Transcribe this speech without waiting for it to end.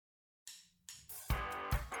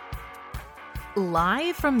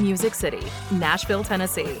Live from Music City, Nashville,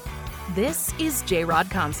 Tennessee. This is J-Rod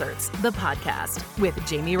Concerts, the podcast with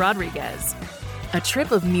Jamie Rodriguez. A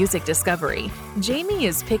trip of music discovery. Jamie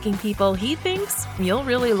is picking people he thinks you'll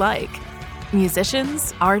really like.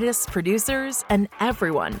 Musicians, artists, producers, and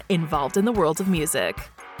everyone involved in the world of music.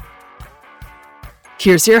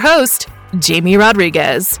 Here's your host, Jamie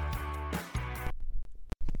Rodriguez.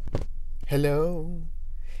 Hello,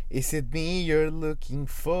 is it me you're looking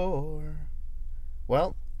for?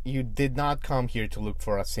 Well, you did not come here to look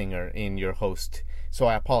for a singer in your host, so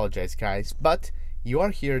I apologize, guys, but you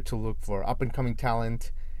are here to look for up-and-coming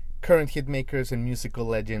talent, current hitmakers, and musical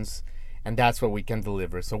legends, and that's what we can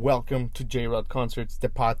deliver. So welcome to J-Rod Concerts, the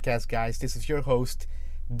podcast, guys. This is your host,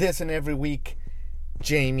 this and every week,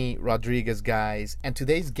 Jamie Rodriguez, guys, and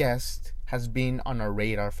today's guest has been on our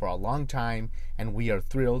radar for a long time, and we are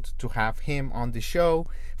thrilled to have him on the show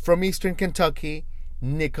from Eastern Kentucky,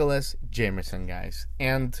 Nicholas Jamerson, guys.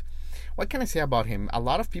 And what can I say about him? A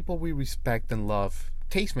lot of people we respect and love,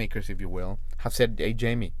 tastemakers if you will, have said, hey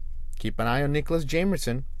Jamie, keep an eye on Nicholas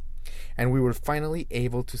Jamerson. And we were finally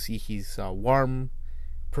able to see his warm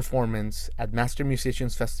performance at Master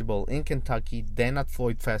Musicians Festival in Kentucky, then at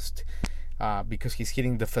Floyd Fest, because he's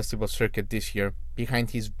hitting the festival circuit this year behind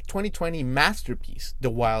his 2020 masterpiece, The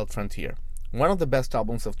Wild Frontier, one of the best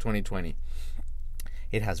albums of 2020.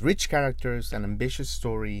 It has rich characters, an ambitious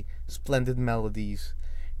story, splendid melodies.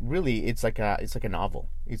 Really, it's like a novel.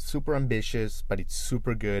 It's super ambitious, but it's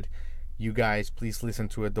super good. You guys, please listen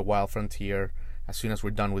to it, The Wild Frontier, as soon as we're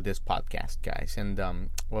done with this podcast, guys. And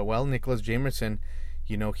well, Nicholas Jamerson,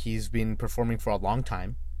 you know, he's been performing for a long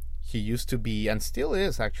time. He used to be, and still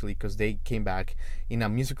is actually, because they came back in a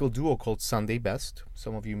musical duo called Sunday Best.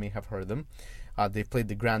 Some of you may have heard them. They've played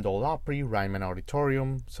the Grand Ole Opry, Ryman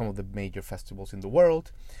Auditorium, some of the major festivals in the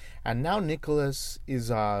world. And now Nicholas is,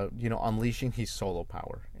 unleashing his solo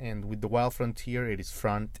power. And with The Wild Frontier, it is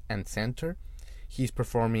front and center. He's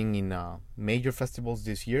performing in major festivals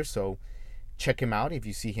this year, so check him out. If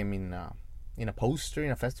you see him in a poster, in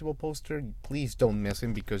a festival poster, please don't miss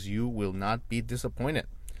him because you will not be disappointed.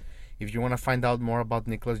 If you want to find out more about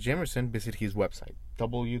Nicholas Jamerson, visit his website,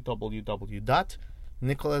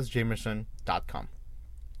 www.nicholasjamerson.com.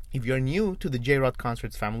 If you're new to the J-Rod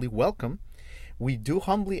Concerts family, welcome. We do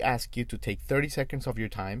humbly ask you to take 30 seconds of your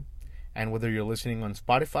time, and whether you're listening on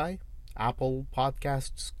Spotify, Apple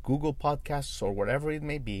Podcasts, Google Podcasts, or whatever it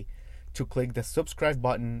may be, to click the subscribe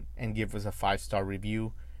button and give us a 5-star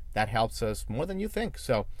review. That helps us more than you think,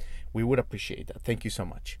 so we would appreciate that. Thank you so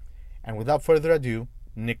much. And without further ado,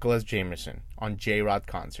 Nicholas Jamerson on J-Rod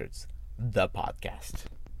Concerts, the podcast.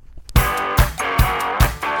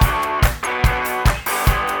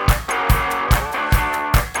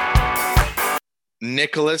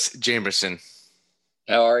 Nicholas Jamerson.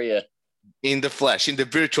 How are you? In the flesh, in the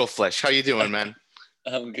virtual flesh. How you doing, man?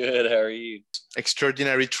 I'm good. How are you?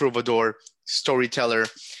 Extraordinary troubadour, storyteller.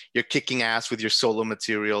 You're kicking ass with your solo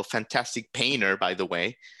material. Fantastic painter, by the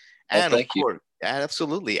way. And thank you.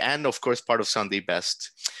 Absolutely. And of course, part of Sunday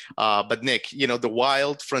Best. But Nick, you know, The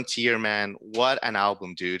Wild Frontier, man, what an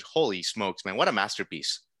album, dude. Holy smokes, man. What a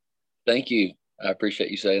masterpiece. Thank you. I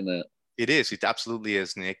appreciate you saying that. It is. It absolutely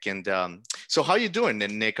is, Nick. And so how are you doing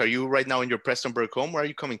then, Nick? Are you right now in your Prestonburg home? Where are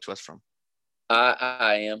you coming to us from?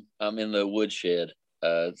 I am. I'm in the woodshed.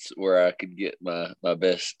 It's where I could get my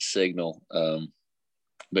best signal.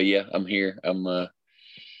 But yeah, I'm here. I'm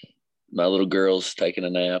my little girl's taking a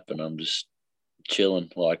nap and I'm just chilling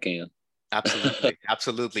while I can. Absolutely.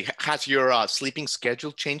 Absolutely. Has your sleeping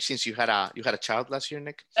schedule changed since you had a child last year,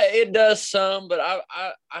 Nick? It does some, but I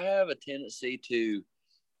have a tendency to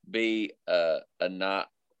be a night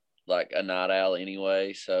owl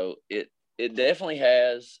anyway, so it definitely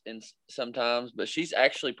has in sometimes, but she's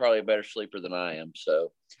actually probably a better sleeper than I am,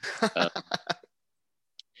 so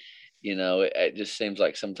you know, it just seems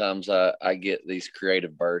like sometimes I get these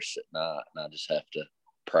creative bursts at night and I just have to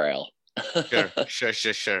prowl.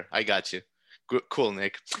 Sure. I got you. Good, cool,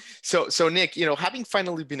 Nick. So Nick, you know, having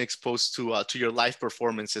finally been exposed to your live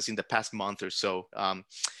performances in the past month or so,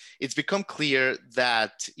 it's become clear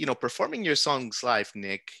that, you know, performing your songs live,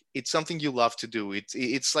 Nick, it's something you love to do.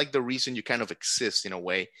 It's like the reason you kind of exist in a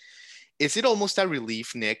way. Is it almost a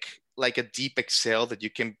relief, Nick, like a deep exhale that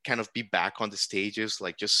you can kind of be back on the stages,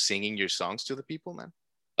 like just singing your songs to the people, man?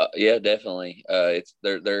 Yeah, definitely. It's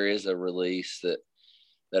there is a release that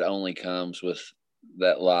only comes with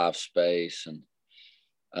that live space, and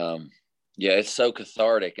yeah, it's so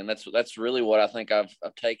cathartic, and that's really what I think I've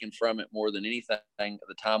taken from it more than anything.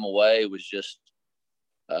 The time away was just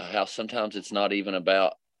how sometimes it's not even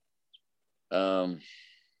about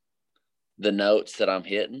the notes that I'm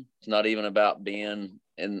hitting. It's not even about being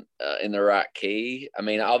in the right key. I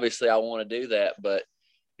mean, obviously I want to do that, but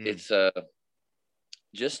it's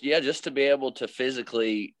just to be able to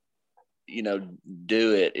physically,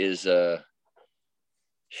 do it is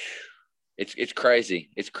it's crazy.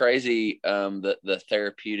 It's crazy. The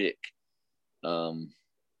therapeutic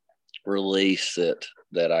release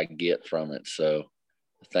that I get from it. So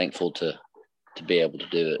thankful to be able to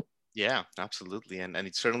do it. Yeah, absolutely. And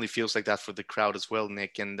it certainly feels like that for the crowd as well,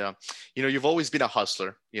 Nick. And, you've always been a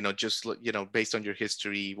hustler, just, based on your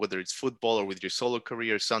history, whether it's football or with your solo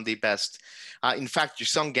career, Sunday Best. In fact, your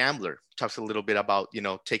song Gambler talks a little bit about,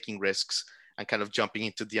 taking risks and kind of jumping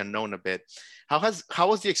into the unknown a bit. How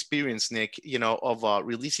was the experience, Nick, of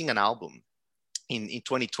releasing an album in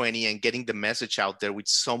 2020 and getting the message out there with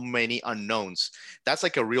so many unknowns? That's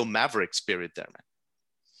like a real maverick spirit there,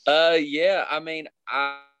 man. Yeah, I mean,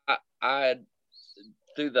 I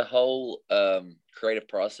through the whole creative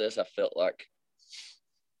process, I felt like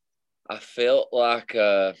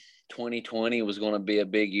 2020 was going to be a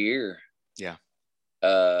big year. Yeah.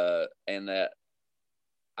 And that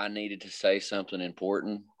I needed to say something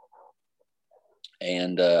important.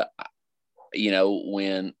 And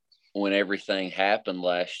when everything happened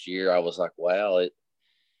last year, I was like, wow,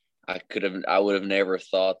 I would have never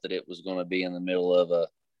thought that it was going to be in the middle of a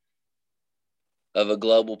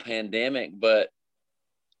global pandemic, but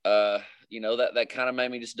that kind of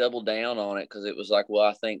made me just double down on it, because it was like, well,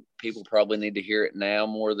 I think people probably need to hear it now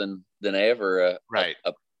more than ever. Right.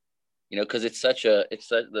 Because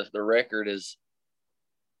the record is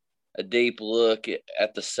a deep look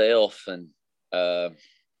at the self, and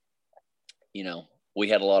we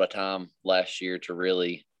had a lot of time last year to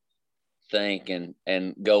really think and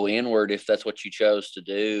go inward if that's what you chose to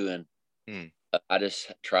do. And I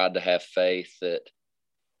just tried to have faith that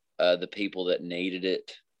the people that needed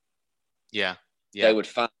it, they would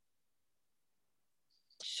find.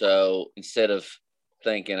 So instead of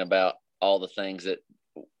thinking about all the things that,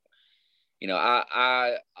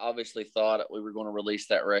 I obviously thought we were going to release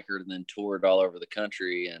that record and then tour it all over the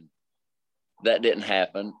country, and that didn't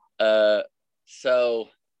happen. It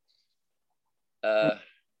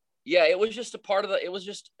was just a part of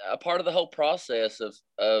the whole process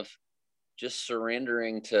of just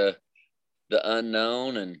surrendering to the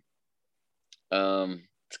unknown. And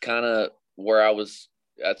it's kind of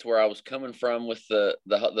that's where I was coming from with the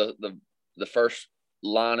first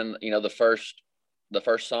line, and the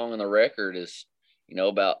first song on the record is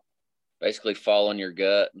about basically following your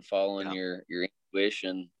gut and following your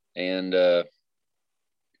intuition. And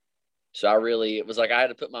so it was like I had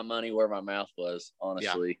to put my money where my mouth was,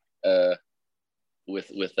 honestly.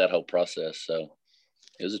 With that whole process. So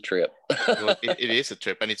it was a trip. Well, it is a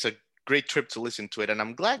trip, and it's a great trip to listen to it. And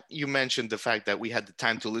I'm glad you mentioned the fact that we had the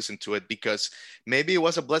time to listen to it, because maybe it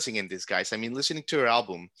was a blessing in disguise. I mean, listening to your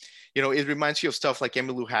album, it reminds you of stuff like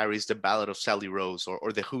Emmylou Harris' The Ballad of Sally Rose,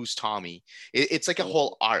 or The Who's Tommy. It's like a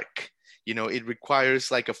whole arc. It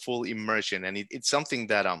requires like a full immersion, and it's something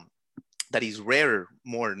that is rare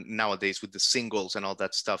more nowadays with the singles and all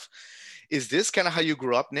that stuff. Is this kind of how you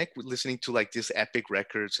grew up, Nick, with listening to like these epic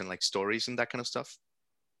records and like stories and that kind of stuff?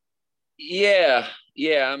 Yeah.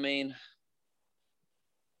 I mean,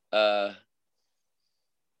 if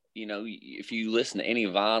you listen to any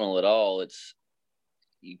vinyl at all, it's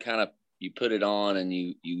you put it on and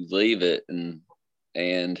you leave it, and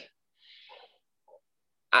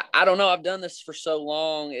I don't know. I've done this for so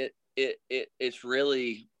long. It's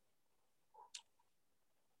really,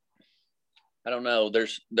 I don't know.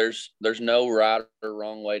 There's no right or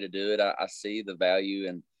wrong way to do it. I see the value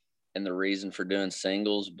and the reason for doing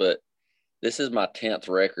singles, but this is my 10th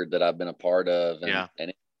record that I've been a part of. And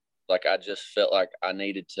I just felt like I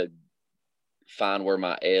needed to find where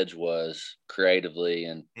my edge was creatively.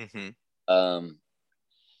 And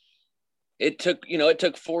it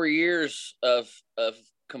took 4 years of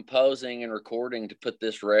composing and recording to put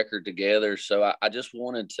this record together. So I just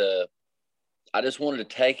wanted to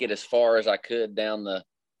take it as far as I could down the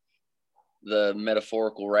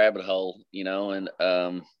metaphorical rabbit hole, and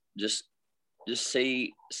just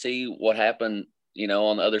see what happened,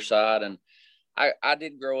 on the other side. And I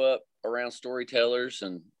did grow up around storytellers,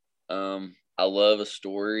 and I love a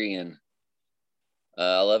story, and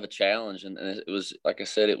I love a challenge. And it was, like I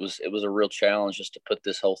said, it was a real challenge just to put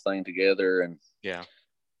this whole thing together, and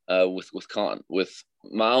with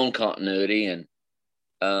my own continuity. And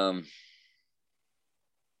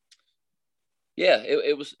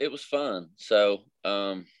it was fun. So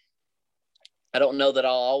I don't know that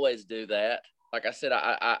I'll always do that. Like I said,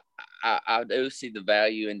 I do see the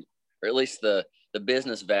value or at least the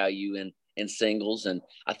business value in in singles. And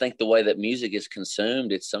I think the way that music is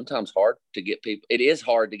consumed, it's sometimes hard to get people. It is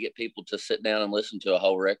hard to get people to sit down and listen to a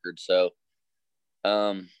whole record. So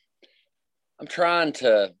I'm trying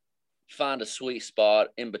to find a sweet spot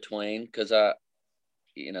in between, because I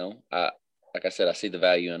like I said, I see the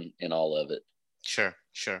value in all of it. Sure.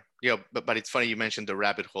 Yeah, but it's funny you mentioned the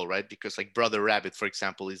rabbit hole, right? Because like Brother Rabbit, for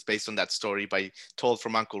example, is based on that story told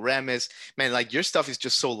from Uncle Remus. Man, like your stuff is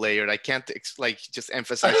just so layered. I can't just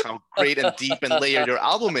emphasize how great and deep and layered your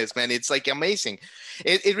album is, man. It's like amazing.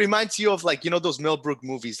 It reminds you of like, those Mel Brooks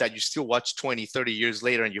movies that you still watch 20, 30 years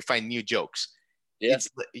later and you find new jokes. Yeah.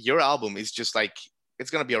 Your album is just like, it's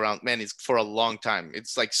going to be around, man. It's for a long time.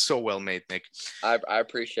 It's like so well made, Nick. I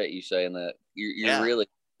appreciate you saying that. You're really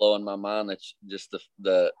blowing my mind. That's just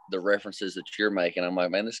the references that you're making. I'm like,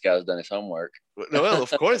 man, this guy's done his homework. Well, of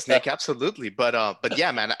course, Nick, absolutely. But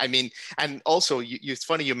yeah, man, I mean, and also it's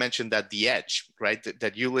funny you mentioned that the edge, right?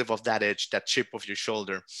 That you live off that edge, that chip off your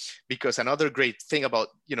shoulder, because another great thing about,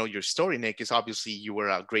 your story, Nick, is obviously you were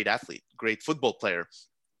a great athlete, great football player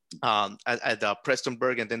at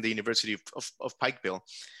Prestonburg and then the University of Pikeville.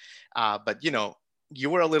 But, you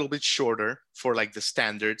were a little bit shorter for like the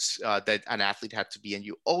standards that an athlete had to be, and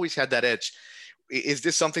you always had that edge. Is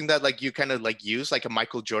this something that like you kind of like use, like a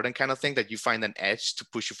Michael Jordan kind of thing, that you find an edge to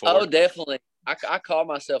push you forward? Oh, definitely. I call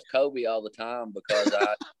myself Kobe all the time, because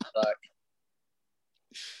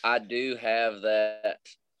I do have that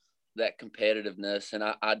competitiveness, and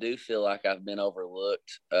I do feel like I've been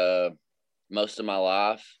overlooked most of my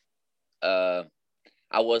life. I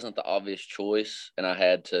wasn't the obvious choice, and I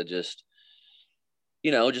had to just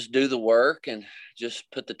do the work and just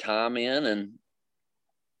put the time in. And,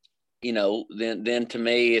 then to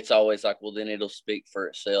me, it's always like, well, then it'll speak for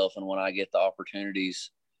itself. And when I get the opportunities,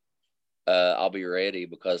 I'll be ready,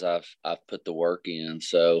 because I've put the work in.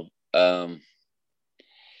 So I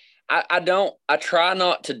try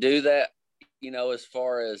not to do that, as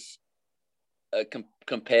far as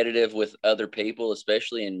competitive with other people,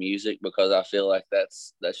 especially in music, because I feel like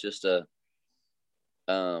that's just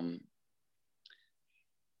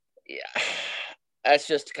that's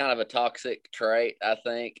just kind of a toxic trait, I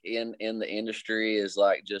think, in the industry, is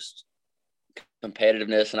like just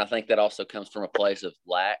competitiveness. And I think that also comes from a place of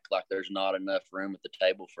lack. Like there's not enough room at the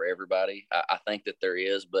table for everybody. I think that there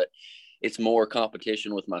is, but it's more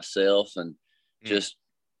competition with myself, and just,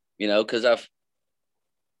 because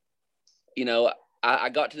I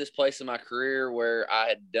got to this place in my career where I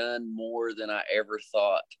had done more than I ever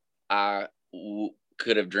thought I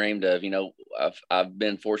could have dreamed of. I've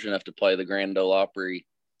been fortunate enough to play the Grand Ole Opry.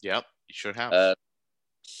 Yep, you sure have.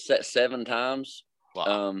 7 times.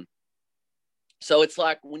 Wow. So it's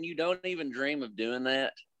like when you don't even dream of doing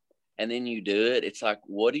that, and then you do it, it's like,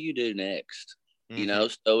 what do you do next?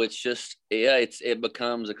 So it's just, it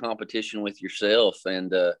becomes a competition with yourself.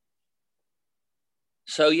 And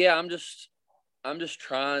so yeah, I'm just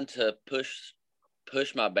trying to push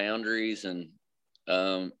my boundaries, and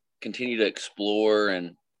continue to explore,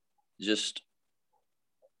 and just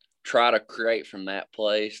try to create from that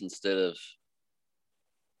place, instead of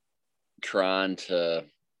trying to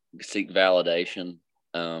seek validation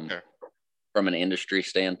Sure. from an industry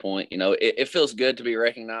standpoint. It feels good to be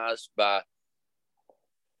recognized by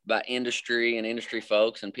industry and industry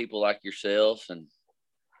folks and people like yourself,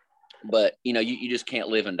 but you just can't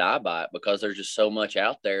live and die by it, because there's just so much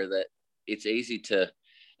out there that it's easy to,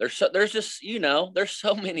 there's so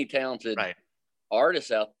many talented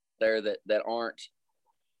artists out there that aren't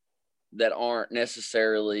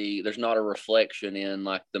necessarily, there's not a reflection in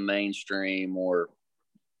like the mainstream, or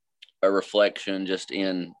a reflection just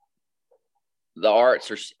in the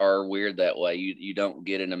arts are weird that way. You don't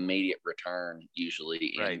get an immediate return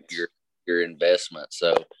usually in your investment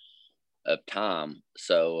of time.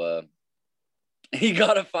 So you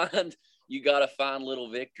gotta find little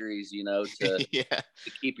victories, to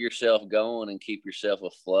keep yourself going and keep yourself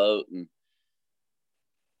afloat. And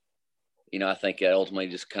I think that ultimately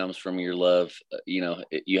just comes from your love.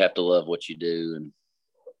 You have to love what you do. And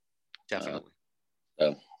definitely.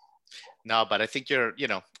 So. No, but I think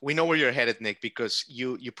we know where you're headed, Nick, because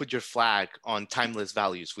you put your flag on timeless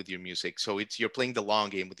values with your music. So you're playing the long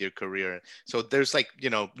game with your career. So there's like, we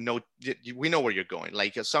know where you're going.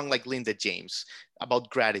 Like a song like Linda James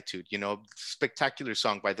about gratitude, spectacular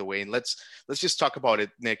song, by the way. And let's just talk about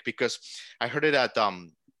it, Nick, because I heard it at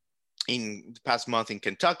in the past month in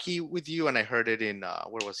Kentucky with you, and I heard it in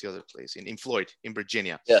where was the other place? In Floyd, in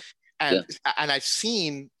Virginia. Yeah. And I've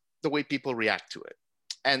seen the way people react to it.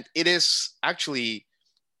 And it is actually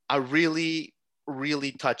a really,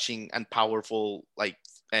 really touching and powerful like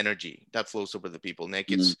energy that flows over the people,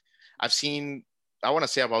 Nick. I've seen I want to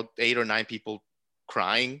say about 8 or 9 people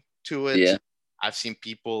crying to it. Yeah. I've seen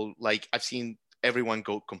people I've seen everyone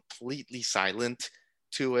go completely silent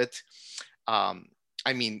to it. Um,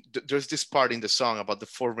 I mean, there's this part in the song about the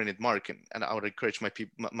 4-minute mark, and I would encourage my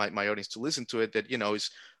people, my audience to listen to it. That, you know, is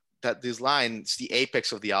that this line is the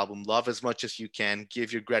apex of the album. Love as much as you can,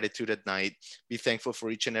 give your gratitude at night, be thankful for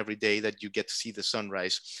each and every day that you get to see the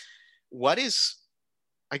sunrise. What is,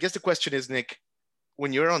 I guess the question is, Nick,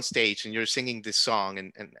 when you're on stage and you're singing this song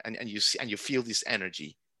and you feel this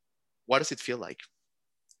energy, what does it feel like?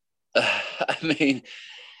 I mean,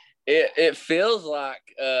 it feels like,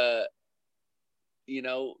 you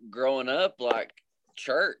know, growing up, like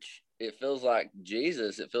church. It feels like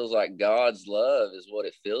Jesus. It feels like God's love is what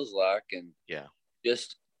it feels like. And yeah,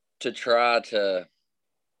 just to try to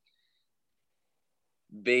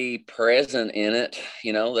be present in it,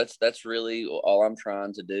 you know, that's really all I'm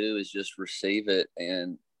trying to do, is just receive it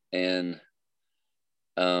and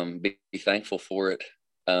be thankful for it.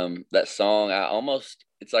 That song,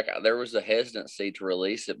 it's like there was a hesitancy to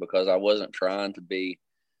release it because I wasn't trying to be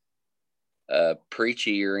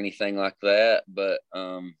preachy or anything like that, but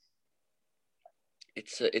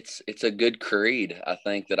it's a good creed, I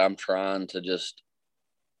think, that I'm trying to just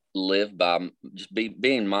live by, just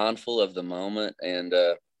being mindful of the moment. And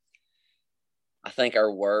I think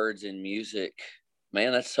our words in music,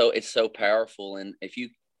 man, it's so powerful. And if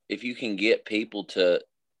you can get people to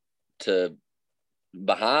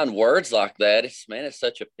behind words like that, it's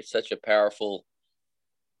such a powerful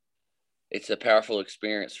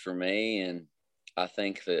experience for me. And I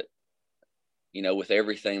think that, you know, with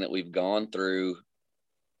everything that we've gone through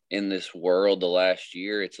in this world the last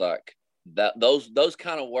year, it's like that those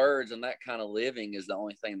kind of words and that kind of living is the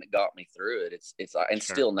only thing that got me through it. It's like, and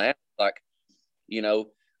sure. Still now, like, you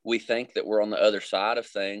know, we think that we're on the other side of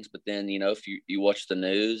things, but then, you know, if you watch the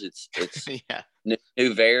news, it's yeah,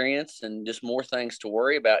 new variants and just more things to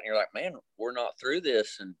worry about. And you're like, man, we're not through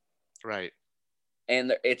this. And right.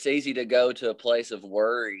 And it's easy to go to a place of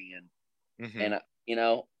worry. And you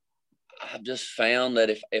know, I've just found that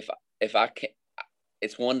if I can,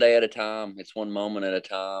 it's one day at a time, it's one moment at a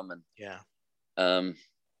time. And yeah,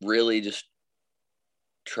 really just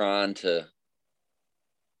trying to,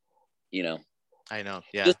 you know, I know.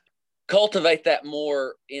 Yeah. just cultivate that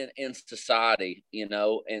more in society, you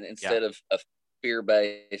know, and instead of a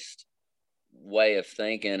fear-based way of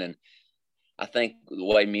thinking. And I think the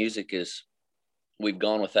way music is, we've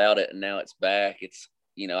gone without it and now it's back. It's,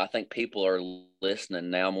 you know, I think people are listening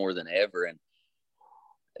now more than ever. And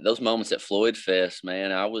those moments at Floyd Fest,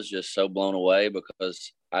 man, I was just so blown away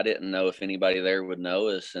because I didn't know if anybody there would know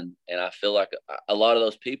us. And I feel like a lot of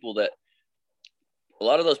those people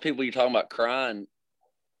you're talking about crying,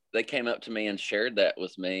 they came up to me and shared that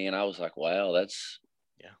with me. And I was like, wow, that's,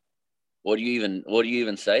 what do you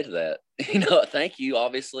even say to that? You know, thank you,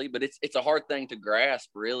 obviously, but it's a hard thing to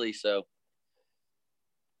grasp, really. So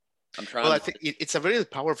I'm trying. Well, I think it's a very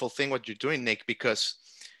powerful thing what you're doing, Nick, because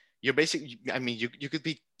you're basically, I mean, you could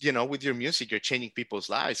be, you know, with your music, you're changing people's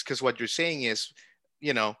lives, because what you're saying is,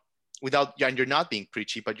 you know, and you're not being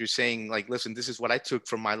preachy, but you're saying, like, listen, this is what I took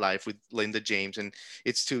from my life with Linda James, and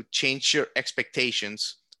it's to change your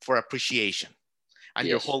expectations for appreciation. And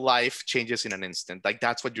your whole life changes in an instant. Like,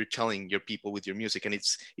 that's what you're telling your people with your music. And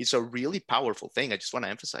it's a really powerful thing. I just want to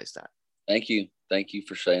emphasize that. Thank you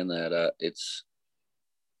for saying that.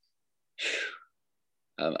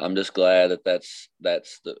 I'm just glad that that's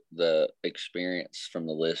the experience from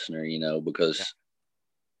the listener, you know, because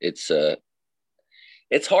it's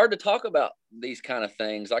hard to talk about these kind of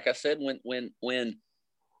things. Like I said, when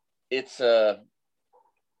it's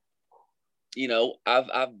you know,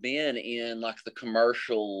 I've been in like the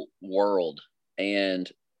commercial world,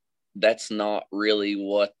 and that's not really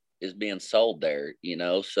what is being sold there, you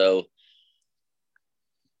know. So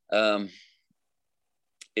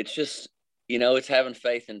it's just, you know, it's having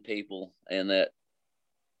faith in people, and that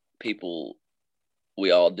people,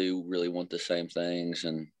 we all do really want the same things.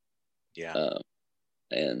 And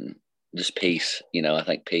and just peace, you know. I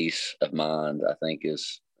think peace of mind, I think,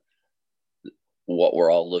 is what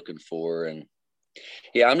we're all looking for. And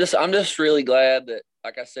I'm just really glad that,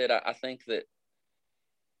 like I said, I think that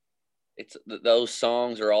those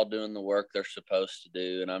songs are all doing the work they're supposed to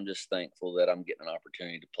do. And I'm just thankful that I'm getting an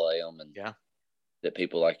opportunity to play them, and that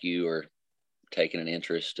people like you are taking an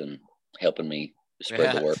interest and helping me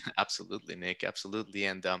spread the word. Absolutely, Nick. Absolutely.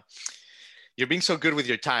 And you're being so good with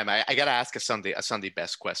your time. I got to ask a Sunday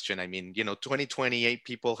best question. I mean, you know, 2028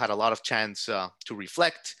 people had a lot of chance to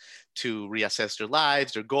reflect, to reassess their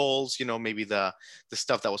lives, their goals, you know, maybe the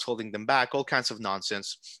stuff that was holding them back, all kinds of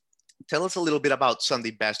nonsense. tell us a little bit about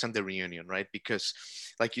Sunday Best and the reunion, right? Because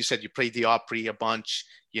like you said, you played the Opry a bunch,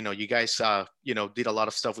 you guys, did a lot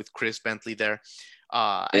of stuff with Chris Bentley there.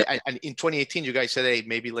 Yep. And in 2018, you guys said, hey,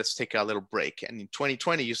 maybe let's take a little break. And in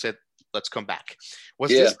 2020, you said, let's come back.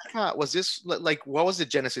 Was this like, what was the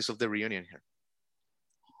genesis of the reunion here?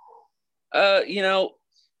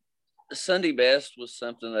 Sunday Best was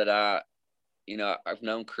something that I've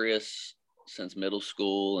known Chris since middle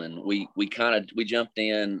school, and we jumped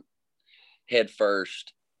in head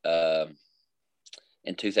first in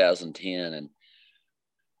 2010, and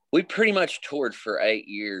we pretty much toured for 8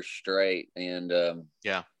 years straight. And I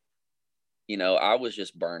was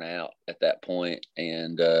just burnt out at that point,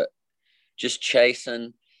 and just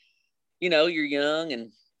chasing. You're young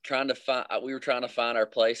and we were trying to find our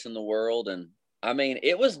place in the world, and I mean,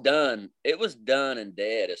 it was done and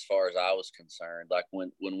dead as far as I was concerned. Like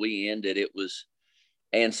when we ended, it was,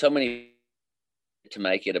 and so many to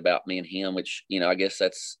make it about me and him, which, I guess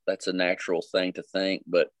that's a natural thing to think,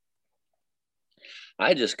 but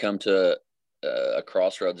I just come to a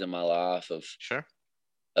crossroads in my life of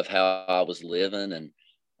how I was living. And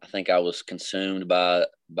I think I was consumed by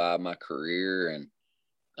my career, and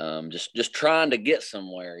just trying to get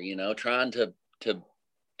somewhere, trying to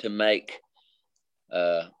make,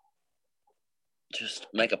 just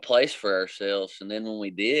make a place for ourselves. And then when we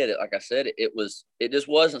did it, like I said, it just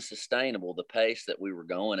wasn't sustainable, the pace that we were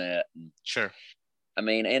going at. And I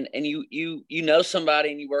mean, and you know somebody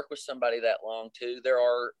and you work with somebody that long too, there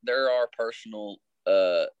are personal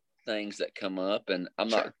things that come up, and I'm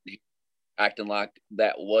not acting like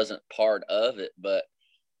that wasn't part of it, but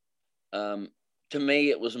to me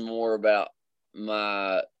it was more about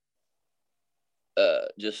my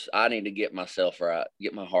just, I need to get myself right,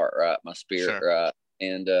 get my heart right, my spirit right.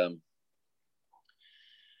 And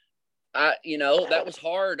that was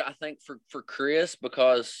hard, I think, for Chris,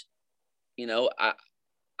 because I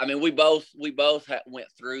mean, we both went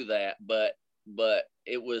through that, but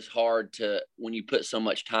it was hard when you put so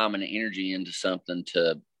much time and energy into something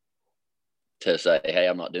to say, hey,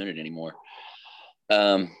 I'm not doing it anymore.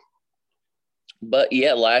 But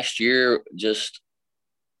yeah, last year, just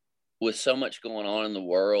with so much going on in the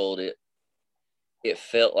world, it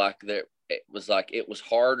felt like it was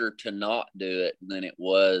harder to not do it than it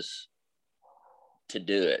was to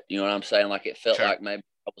do it. You know what I'm saying? Like, it felt like maybe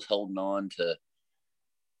I was holding on to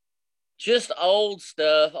just old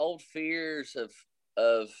stuff, old fears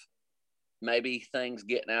of maybe things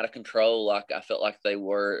getting out of control. Like I felt like they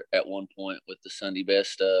were at one point with the Sunday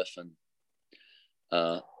Best stuff. And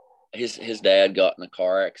his dad got in a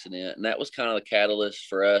car accident, and that was kind of the catalyst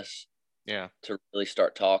for us to really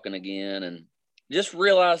start talking again, and just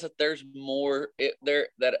realize that there's more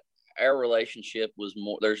that our relationship was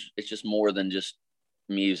more, it's just more than just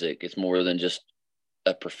music. It's more than just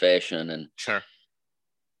a profession. And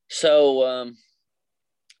so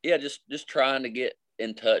just trying to get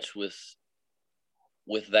in touch with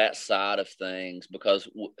that side of things, because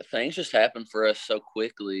things just happen for us so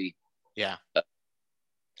quickly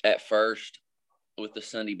at first with the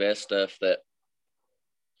Sunday Best stuff, that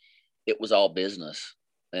it was all business,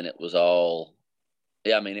 and it was all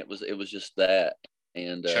it was just that,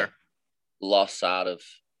 and lost sight of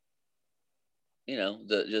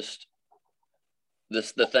the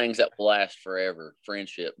things that will last forever: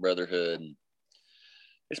 friendship, brotherhood. And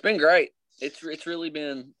it's been great. It's really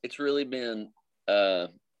been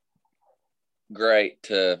great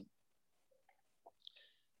to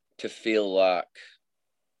feel like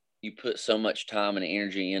you put so much time and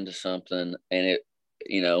energy into something, and it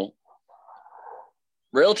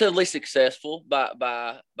relatively successful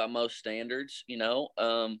by most standards,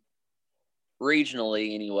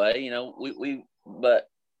 regionally anyway, but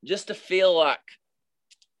just to feel like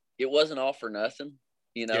it wasn't all for nothing,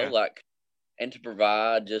 like, and to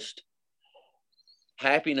provide just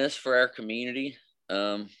happiness for our community.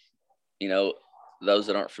 Those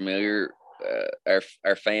that aren't familiar,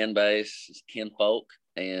 our fan base is kinfolk,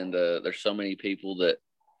 and there's so many people that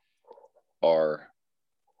were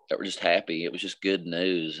just happy. It was just good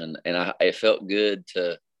news, and it felt good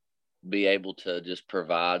to be able to just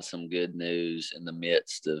provide some good news in the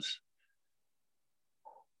midst of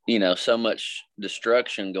so much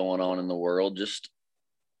destruction going on in the world. Just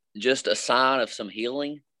a sign of some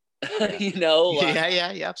healing.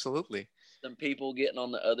 Absolutely. Some people getting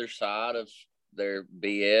on the other side of their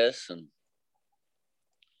BS, and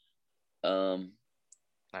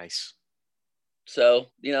nice. So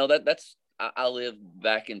that's I live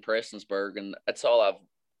back in Prestonsburg, and that's all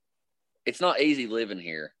it's not easy living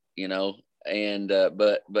here, and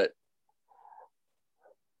but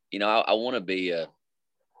I want to be I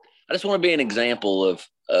just want to be an example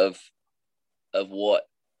of what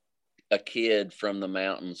a kid from the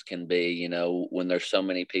mountains can be, you know, when there's so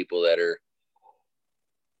many people that are,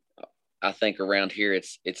 I think around here,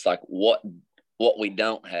 it's like what we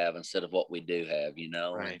don't have instead of what we do have, you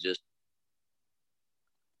know, Right. and just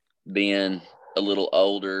being a little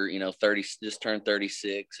older, you know, 30, just turned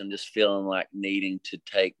 36, and just feeling like needing to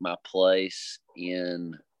take my place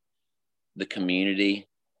in the community.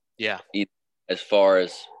 Yeah. As far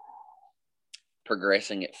as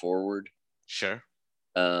progressing it forward. Sure.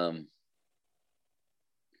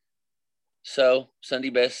 So Sunday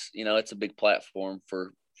Best, you know, it's a big platform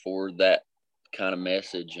for that kind of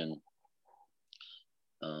message. And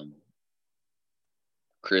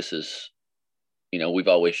Chris is, you know, we've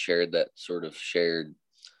always shared that sort of shared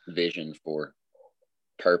vision for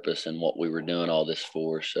purpose and what we were doing all this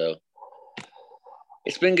for. So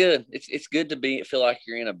it's been good. It's good to feel like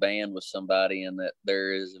you're in a band with somebody and that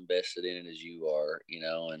they're as invested in it as you are, you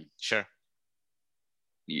know, and sure,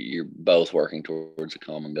 you're both working towards a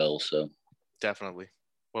common goal. So definitely.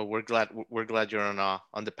 Well, we're glad you're on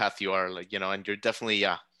the path you are, like, you know, and you're definitely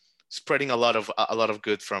spreading a lot of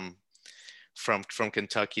good from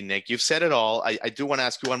Kentucky, Nick. You've said it all. I do want to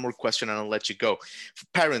ask you one more question and I'll let you go.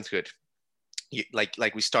 Parenthood.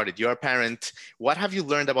 Like we started, you're a parent. What have you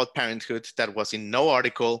learned about parenthood that was in no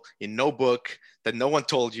article, in no book, that no one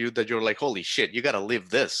told you, that you're like, holy shit, you got to live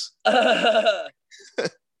this? Man,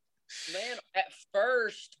 at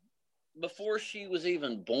first, before she was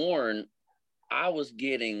even born, I was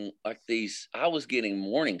getting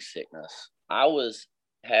morning sickness. I was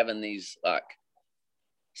having these like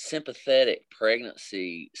sympathetic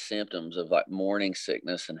pregnancy symptoms of like morning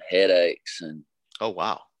sickness and headaches. And oh,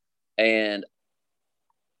 wow. And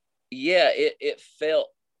yeah, it felt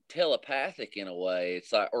telepathic in a way.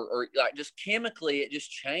 It's like, or like just chemically, it just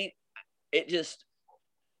changed. It just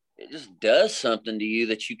does something to you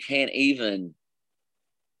that you can't even.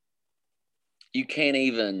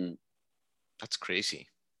 That's crazy.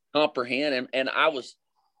 Comprehend. And I was,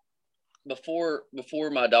 before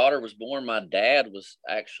my daughter was born, my dad was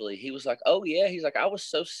actually, he was like, oh yeah, he's like, I was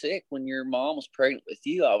so sick when your mom was pregnant with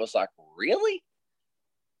you. I was like, really?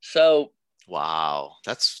 So wow,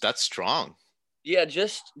 that's strong. Yeah,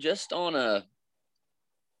 just on a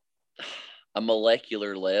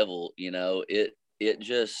molecular level, you know, it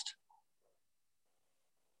just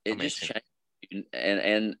changed.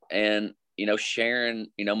 And you know, Sharon,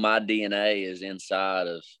 you know, my DNA is inside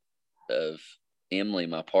of Emily,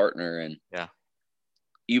 my partner, and yeah,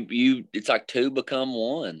 you it's like two become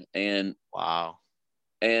one. And wow.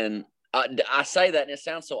 And I say that and it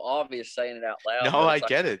sounds so obvious saying it out loud. No, I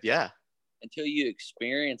get it. Yeah. Until you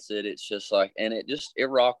experience it, it's just like, and it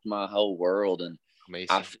rocked my whole world. And amazing.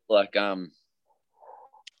 I feel like I'm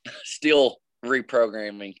still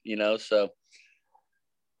reprogramming, you know, so,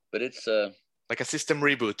 but it's like a system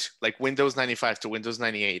reboot, like Windows 95 to Windows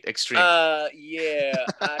 98 Extreme. Yeah,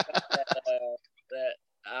 I got that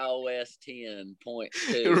iOS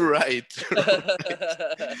 10.2. Right.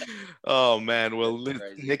 Oh man, well,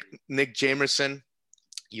 Nick Jamerson,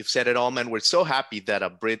 you've said it all, man. We're so happy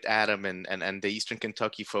that Britt, Adam, and the Eastern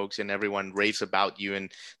Kentucky folks and everyone raves about you,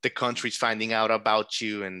 and the country's finding out about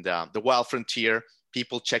you, and the Wild Frontier.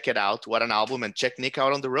 People, check it out. What an album! And check Nick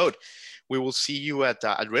out on the road. We will see you at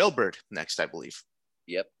Railbird next, I believe.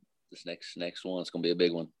 Yep, this next one, it's gonna be a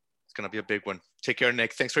big one. It's gonna be a big one. Take care,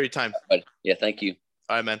 Nick. Thanks for your time. Right. Yeah, thank you.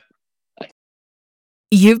 All right, man. Bye.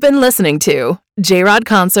 You've been listening to J-Rod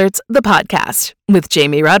Concerts, the podcast with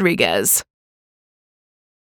Jamie Rodriguez.